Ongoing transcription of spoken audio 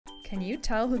Can you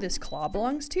tell who this claw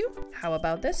belongs to? How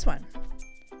about this one?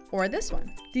 Or this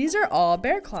one? These are all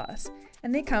bear claws,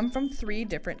 and they come from 3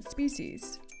 different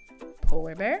species: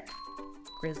 polar bear,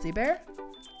 grizzly bear,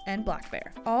 and black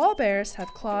bear. All bears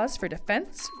have claws for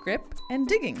defense, grip, and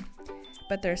digging,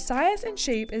 but their size and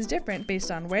shape is different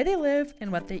based on where they live and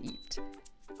what they eat.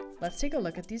 Let's take a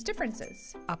look at these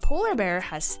differences. A polar bear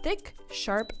has thick,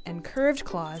 sharp, and curved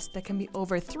claws that can be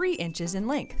over 3 inches in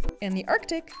length. In the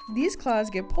Arctic, these claws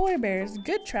give polar bears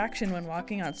good traction when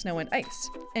walking on snow and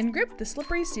ice, and grip the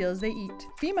slippery seals they eat.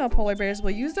 Female polar bears will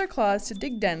use their claws to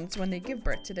dig dens when they give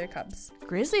birth to their cubs.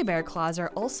 Grizzly bear claws are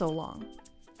also long.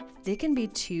 They can be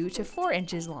 2 to 4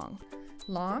 inches long.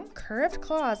 Long, curved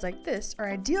claws like this are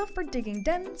ideal for digging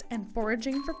dens and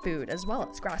foraging for food, as well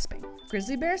as grasping.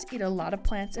 Grizzly bears eat a lot of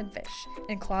plants and fish,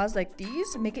 and claws like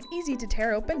these make it easy to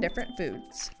tear open different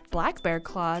foods. Black bear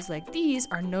claws like these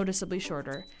are noticeably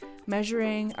shorter,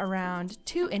 measuring around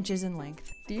 2 inches in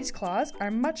length. These claws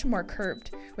are much more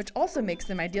curved, which also makes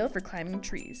them ideal for climbing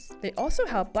trees. They also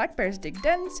help black bears dig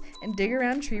dens and dig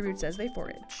around tree roots as they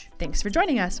forage. Thanks for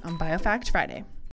joining us on BioFact Friday.